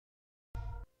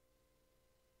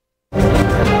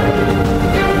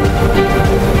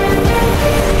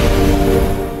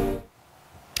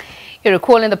You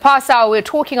recall in the past hour, we're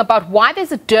talking about why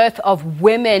there's a dearth of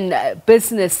women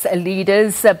business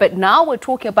leaders, but now we're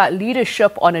talking about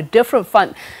leadership on a different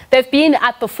front. They've been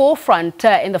at the forefront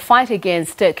in the fight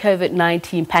against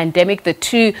COVID-19 pandemic. The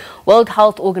two World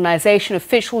Health Organization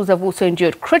officials have also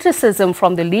endured criticism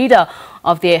from the leader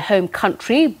of their home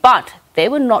country, but they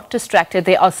were not distracted.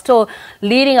 They are still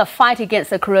leading a fight against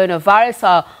the coronavirus.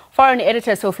 Our Foreign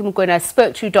Editor Sophie Mokoena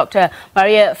spoke to Dr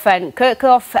Maria van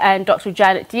Kerkhov and Dr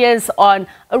Diaz on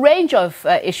a range of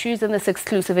issues in this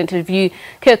exclusive interview.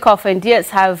 Kerkhov and Diaz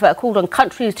have called on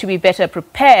countries to be better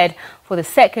prepared for the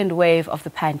second wave of the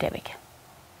pandemic.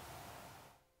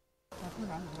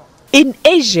 In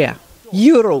Asia,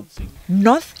 Europe,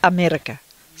 North America,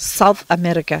 South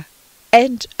America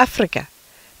and Africa,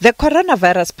 the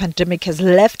coronavirus pandemic has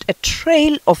left a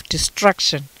trail of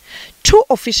destruction. Two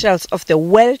officials of the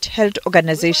World Health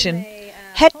Organization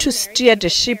had to steer the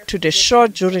ship to the shore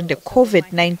during the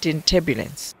COVID-19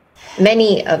 turbulence.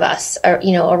 Many of us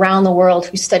around the world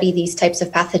who study these types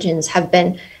of pathogens have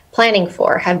been planning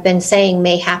for, have been saying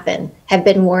may happen, have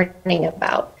been warning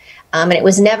about. And it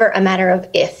was never a matter of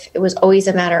if, it was always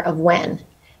a matter of when.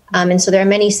 And so there are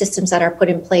many systems that are put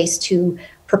in place to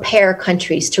prepare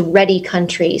countries, to ready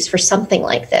countries for something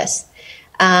like this.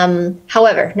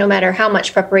 However, no matter how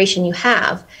much preparation you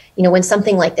have, when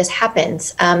something like this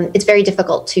happens, it's very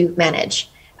difficult to manage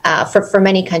for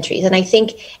many countries. And I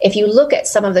think if you look at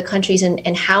some of the countries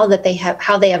and how they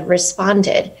have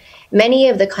responded, many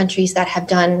of the countries that have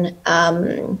done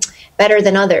better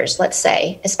than others, let's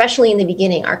say, especially in the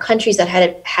beginning, are countries that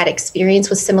had experience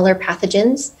with similar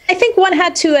pathogens. I think one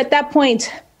had to, at that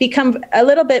point, become a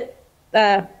little bit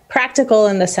practical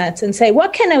in the sense and say,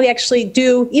 what can we actually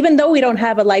do, even though we don't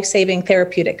have a life-saving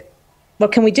therapeutic?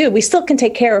 What can we do? We still can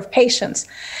take care of patients.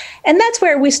 And that's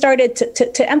where we started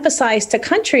to emphasize to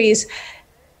countries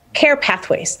care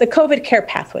pathways, the COVID care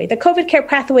pathway. The COVID care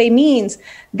pathway means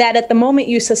that at the moment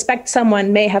you suspect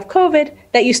someone may have COVID,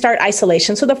 that you start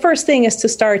isolation. So the first thing is to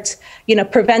start,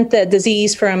 prevent the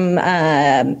disease from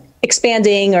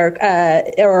expanding or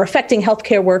affecting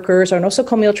healthcare workers or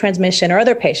nosocomial transmission or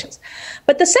other patients.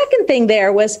 But the second thing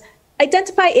there was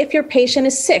identify if your patient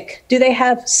is sick. Do they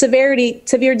have severe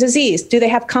disease? Do they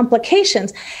have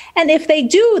complications? And if they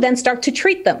do, then start to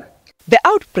treat them. The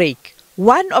outbreak,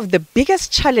 one of the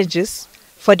biggest challenges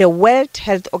for the World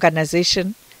Health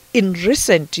Organization in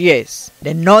recent years.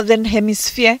 The Northern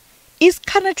Hemisphere is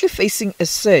currently facing a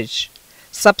surge.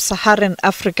 Sub-Saharan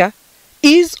Africa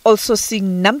is also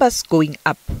seeing numbers going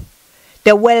up.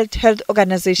 The World Health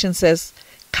Organization says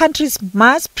countries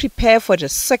must prepare for the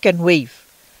second wave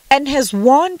and has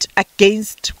warned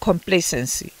against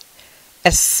complacency,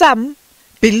 as some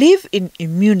believe in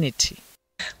immunity.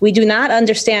 We do not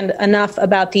understand enough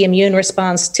about the immune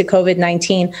response to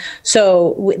COVID-19.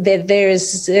 So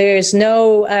there's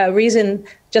no reason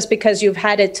just because you've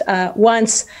had it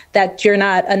once that you're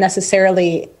not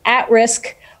necessarily at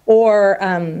risk or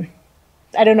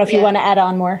I don't know if you want to add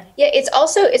on more. Yeah, it's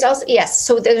also yes.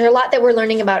 So there's a lot that we're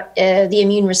learning about the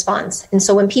immune response. And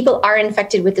so when people are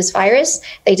infected with this virus,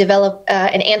 they develop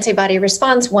an antibody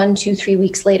response 1, 2, 3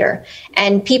 weeks later.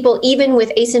 And people, even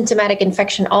with asymptomatic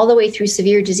infection all the way through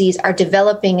severe disease, are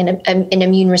developing an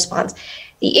immune response.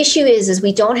 The issue is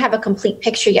we don't have a complete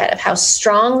picture yet of how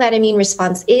strong that immune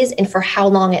response is and for how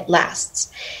long it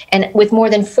lasts. And with more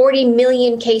than 40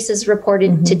 million cases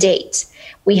reported to date,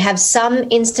 we have some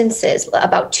instances,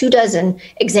 about 24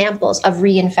 examples of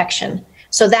reinfection.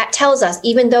 So that tells us,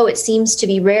 even though it seems to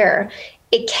be rare,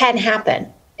 it can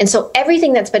happen. And so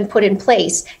everything that's been put in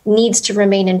place needs to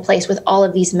remain in place with all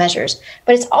of these measures.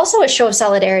 But it's also a show of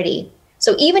solidarity.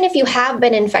 So even if you have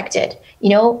been infected,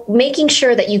 making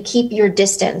sure that you keep your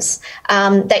distance,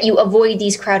 that you avoid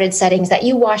these crowded settings, that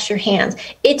you wash your hands,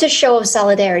 it's a show of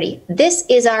solidarity. This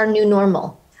is our new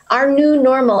normal. Our new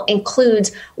normal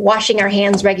includes washing our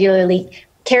hands regularly,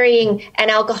 carrying an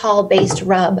alcohol-based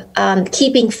rub,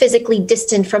 keeping physically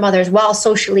distant from others while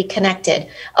socially connected,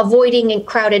 avoiding in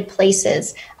crowded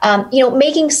places,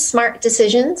 making smart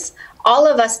decisions. All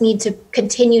of us need to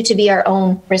continue to be our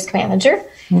own risk manager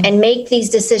and make these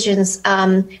decisions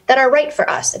that are right for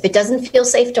us. If it doesn't feel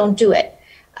safe, don't do it.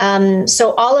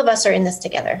 So all of us are in this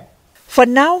together. For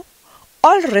now,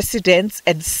 all residents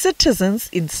and citizens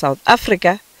in South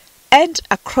Africa and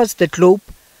across the globe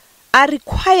are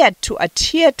required to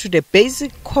adhere to the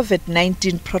basic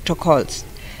COVID-19 protocols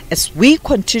as we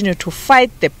continue to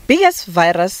fight the biggest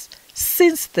virus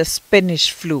since the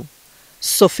Spanish flu.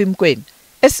 Sophie Mokoena,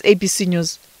 SABC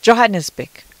News,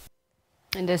 Johannesburg.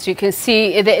 And as you can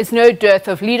see, there is no dearth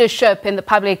of leadership in the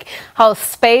public health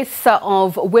space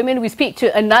of women. We speak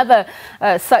to another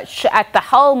such at the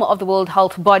helm of the World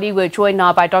Health Body. We're joined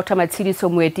now by Dr Matshidiso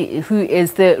Moeti, who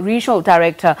is the Regional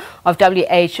Director of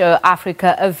WHO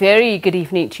Africa. A very good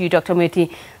evening to you, Dr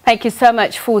Moeti. Thank you so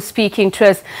much for speaking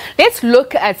to us. Let's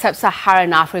look at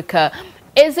sub-Saharan Africa.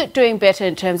 Is it doing better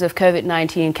in terms of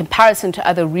COVID-19 in comparison to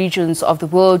other regions of the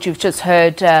world? You've just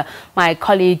heard my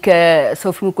colleague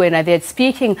Sophie Mokoena there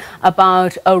speaking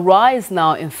about a rise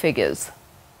now in figures.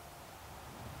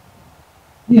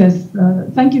 Yes,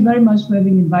 thank you very much for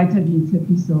having invited me,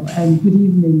 Tepiso, and good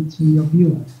evening to your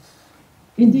viewers.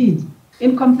 Indeed,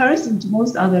 in comparison to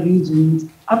most other regions,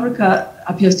 Africa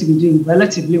appears to be doing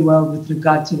relatively well with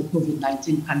regard to the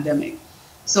COVID-19 pandemic.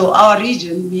 So our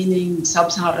region, meaning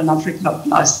Sub-Saharan Africa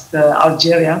plus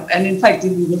Algeria, and in fact,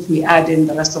 even if we add in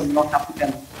the rest of the North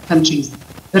African countries,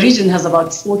 the region has about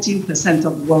 14%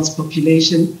 of the world's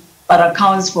population, but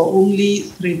accounts for only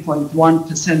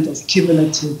 3.1% of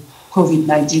cumulative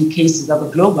COVID-19 cases at a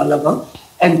global level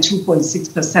and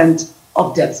 2.6%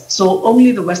 of deaths. So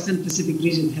only the Western Pacific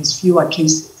region has fewer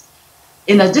cases.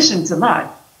 In addition to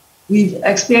that, we've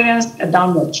experienced a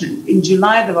downward trend. In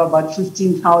July, there were about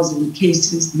 15,000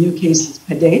 cases, new cases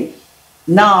per day.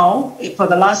 Now, for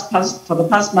the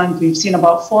past month, we've seen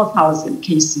about 4,000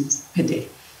 cases per day.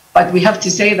 But we have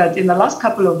to say that in the last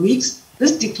couple of weeks,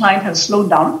 this decline has slowed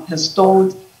down, has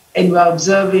stalled, and we're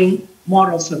observing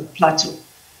more of a plateau.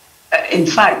 In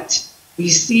fact, we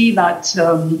see that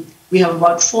we have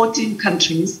about 14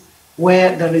 countries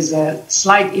where there is a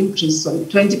slight increase, so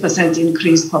 20%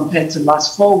 increase compared to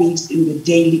last 4 weeks in the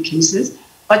daily cases,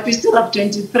 but we still have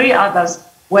 23 others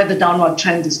where the downward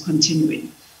trend is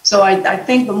continuing. So I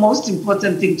think the most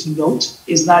important thing to note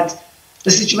is that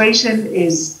the situation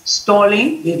is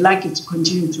stalling. We'd like it to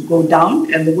continue to go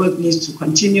down, and the work needs to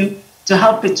continue to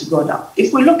help it to go down.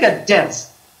 If we look at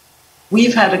deaths,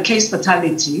 we've had a case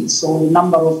fatality, so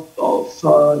number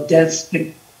of deaths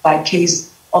by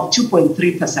case of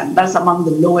 2.3%. That's among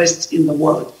the lowest in the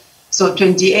world. So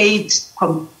 28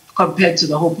 compared to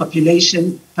the whole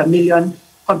population per million,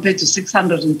 compared to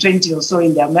 620 or so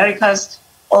in the Americas,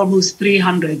 almost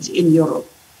 300 in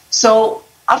Europe. So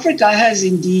Africa has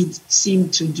indeed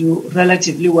seemed to do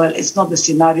relatively well. It's not the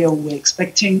scenario we're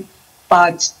expecting,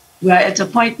 but we are at a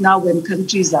point now when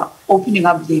countries are opening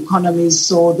up the economies,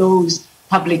 so those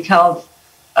public health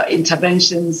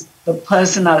interventions, the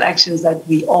personal actions that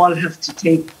we all have to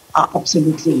take are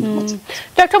absolutely important.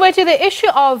 Dr. Moeti, the issue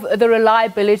of the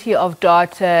reliability of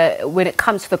data when it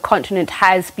comes to the continent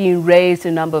has been raised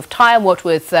a number of times, what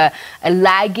with a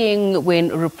lagging when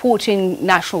reporting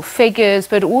national figures,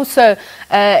 but also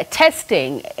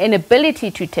testing, inability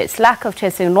to test, lack of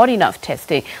testing, not enough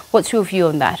testing. What's your view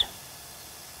on that?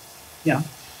 Yeah.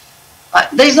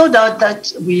 There's no doubt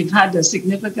that we've had a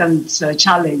significant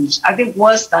challenge, I think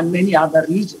worse than many other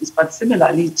regions, but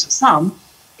similarly to some,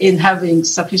 in having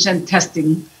sufficient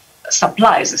testing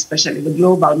supplies, especially the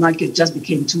global market just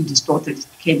became too distorted. It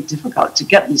became difficult to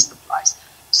get these supplies.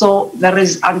 So there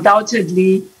is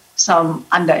undoubtedly some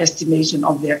underestimation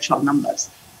of the actual numbers.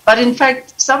 But in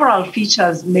fact, several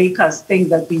features make us think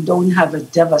that we don't have a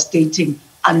devastating,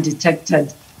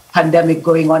 undetected pandemic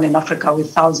going on in Africa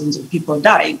with thousands of people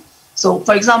dying. So,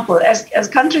 for example, as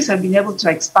countries have been able to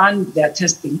expand their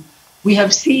testing, we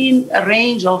have seen a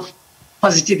range of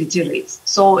positivity rates.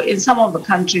 So in some of the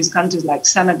countries like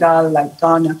Senegal, like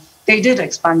Ghana, they did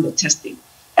expand the testing.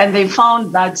 And they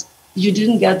found that you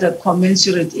didn't get a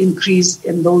commensurate increase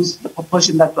in the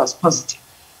proportion that was positive.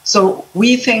 So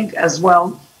we think as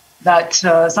well that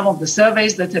some of the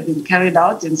surveys that have been carried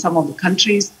out in some of the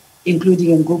countries,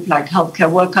 including in groups like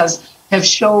healthcare workers, have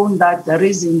shown that there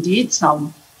is indeed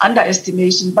some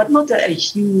underestimation, but not a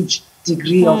huge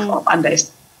degree of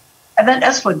underestimation. And then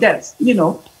as for deaths,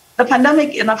 the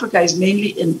pandemic in Africa is mainly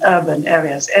in urban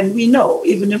areas. And we know,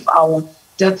 even if our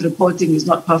death reporting is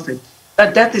not perfect,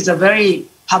 that death is a very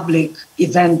public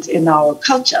event in our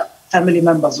culture. Family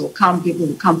members will come, people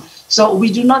will come. So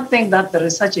we do not think that there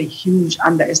is such a huge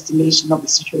underestimation of the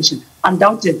situation.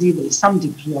 Undoubtedly, there is some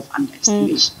degree of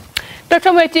underestimation.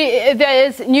 Dr. Moeti, there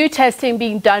is new testing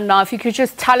being done now. If you could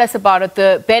just tell us about it,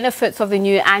 the benefits of the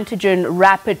new antigen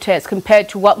rapid test compared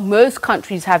to what most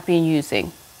countries have been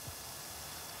using.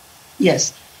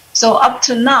 Yes. So up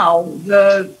to now,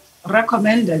 the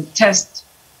recommended test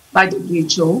by the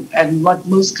WHO and what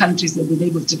most countries have been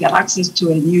able to get access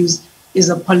to and use is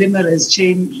a polymerase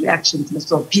chain reaction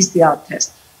test or PCR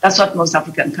test. That's what most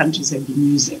African countries have been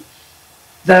using.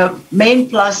 The main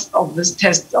plus of this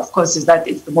test, of course, is that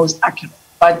it's the most accurate.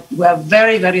 But we're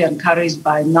very, very encouraged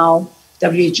by now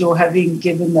WHO having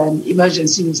given an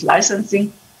emergency use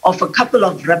licensing of a couple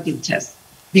of rapid tests,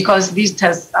 because these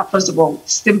tests are, first of all,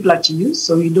 simpler to use,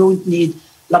 so you don't need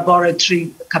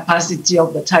laboratory capacity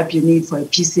of the type you need for a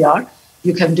PCR.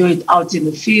 You can do it out in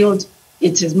the field.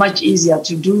 It is much easier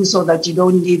to do so that you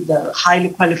don't need the highly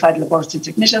qualified laboratory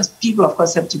technicians. People, of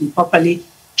course, have to be properly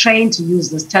trained to use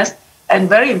this test. And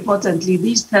very importantly,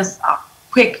 these tests are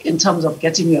quick in terms of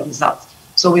getting your results.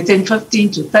 So within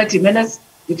 15 to 30 minutes,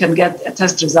 you can get a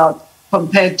test result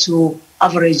compared to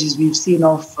averages we've seen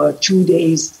of 2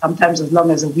 days, sometimes as long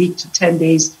as a week to 10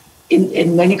 days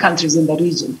in many countries in the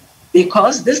region.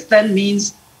 Because this then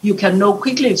means you can know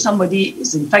quickly if somebody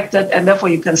is infected, and therefore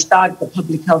you can start the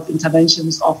public health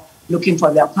interventions of looking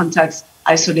for their contacts,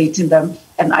 isolating them,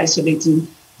 and isolating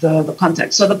the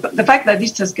contacts. So the fact that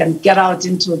these tests can get out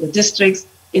into the districts,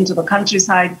 into the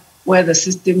countryside, where the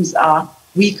systems are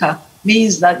weaker,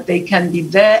 means that they can be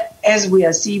there as we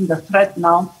are seeing the threat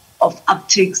now of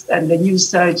upticks and the new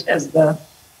surge as the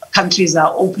countries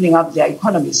are opening up their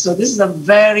economies. So this is a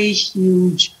very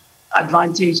huge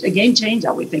advantage, a game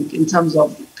changer, we think, in terms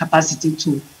of capacity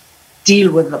to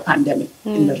deal with the pandemic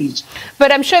in the region.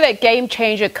 But I'm sure that game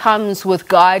changer comes with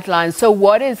guidelines. So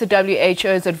what is the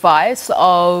WHO's advice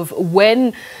of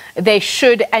when they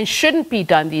should and shouldn't be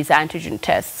done, these antigen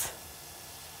tests?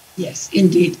 Yes,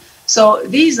 indeed. So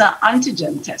these are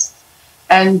antigen tests.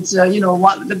 And,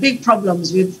 one of the big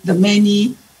problems with the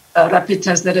many rapid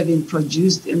tests that have been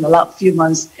produced in the last few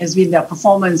months has been their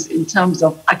performance in terms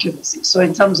of accuracy. So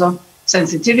in terms of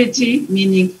sensitivity,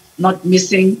 meaning not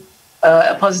missing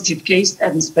a positive case,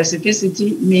 and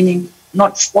specificity, meaning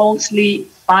not falsely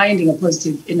finding a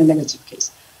positive in a negative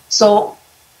case. So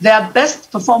their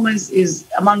best performance is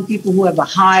among people who have a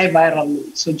high viral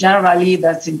load. So generally,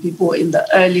 that's in people in the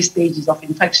early stages of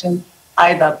infection,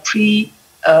 either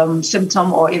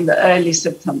pre-symptom or in the early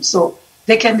symptoms. So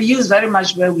they can be used very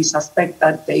much where we suspect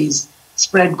that there is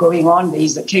spread going on, there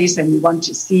is a case, and we want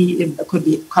to see if there could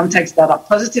be contacts that are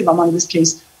positive among this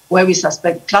case, where we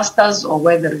suspect clusters or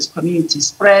where there is community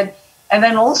spread. And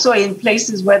then also in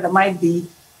places where there might be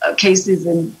cases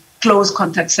in close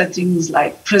contact settings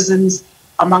like prisons,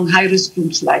 among high-risk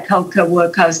groups like healthcare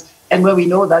workers, and where we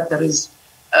know that there is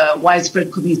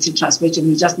widespread community transmission.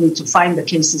 We just need to find the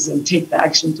cases and take the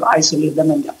action to isolate them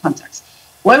and their contacts.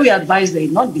 Where we advise they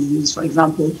not be used, for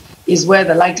example, is where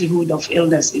the likelihood of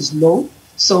illness is low.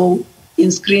 So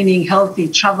in screening healthy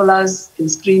travelers, in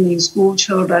screening school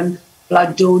children,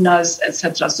 blood donors,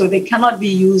 etc. So they cannot be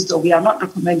used, or we are not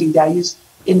recommending their use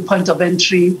in point of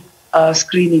entry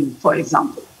screening, for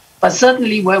example. But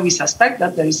certainly where we suspect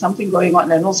that there is something going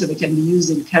on, and also they can be used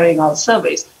in carrying out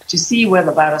surveys to see where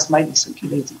the virus might be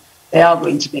circulating. They are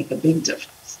going to make a big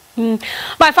difference.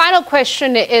 My final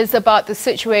question is about the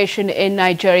situation in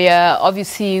Nigeria.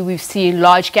 Obviously, we've seen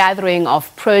large gathering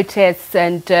of protests,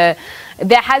 and there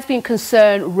has been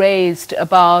concern raised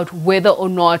about whether or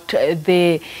not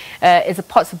there is a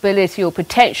possibility or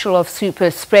potential of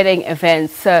super spreading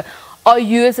events. Are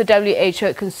you as a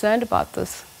WHO concerned about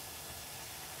this?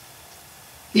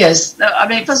 Yes.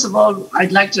 First of all,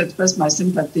 I'd like to express my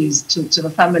sympathies to the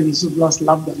families who've lost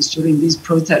loved ones during these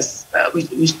protests,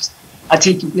 which are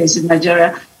taking place in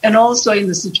Nigeria, and also in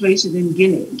the situation in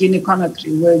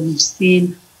Guinea-Conakry, where we've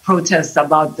seen protests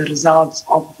about the results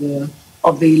of the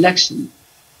election.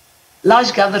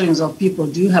 Large gatherings of people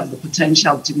do have the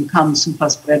potential to become super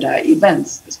spreader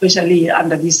events, especially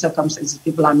under these circumstances.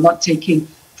 People are not taking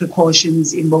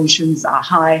precautions, emotions are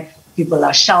high, people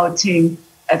are shouting,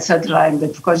 etc., and the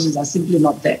precautions are simply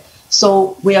not there.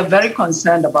 So we are very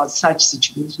concerned about such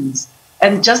situations.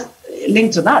 And just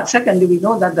linked to that, secondly, we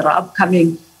know that there are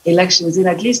upcoming elections in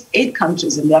at least 8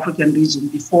 countries in the African region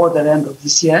before the end of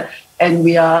this year. And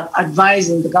we are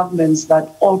advising the governments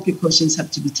that all precautions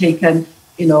have to be taken,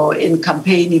 in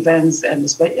campaign events and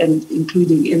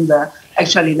including in the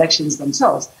actual elections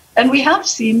themselves. And we have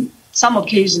seen some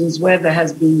occasions where there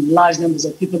has been large numbers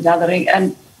of people gathering,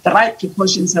 and the right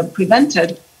precautions have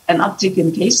prevented an uptick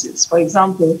in cases. For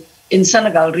example, in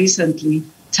Senegal recently,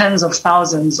 tens of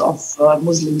thousands of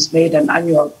Muslims made an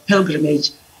annual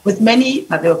pilgrimage with many,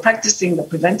 but they were practicing the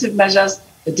preventive measures,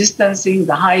 the distancing,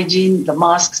 the hygiene, the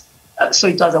masks. So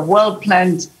it was a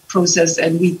well-planned process.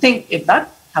 And we think if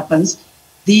that happens,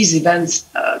 these events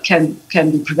can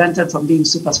be prevented from being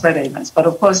super spreader events. But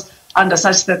of course, under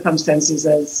such circumstances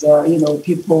as,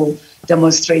 people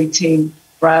demonstrating,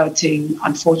 rioting,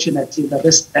 unfortunately, the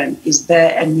risk then is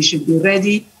there, and we should be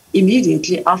ready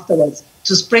immediately afterwards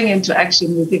to spring into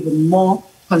action with even more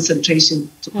concentration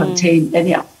to contain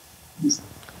any of these.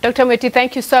 Dr. Moeti,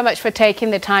 thank you so much for taking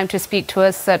the time to speak to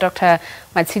us. Dr.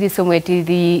 Matshidiso Moeti,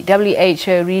 the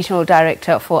WHO Regional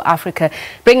Director for Africa.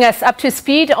 Bring us up to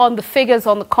speed on the figures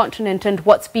on the continent and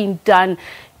what's being done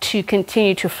to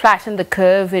continue to flatten the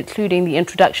curve, including the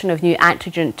introduction of new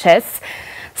antigen tests.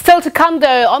 Still to come,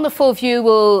 though, on The Full View,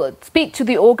 we'll speak to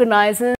the organizers.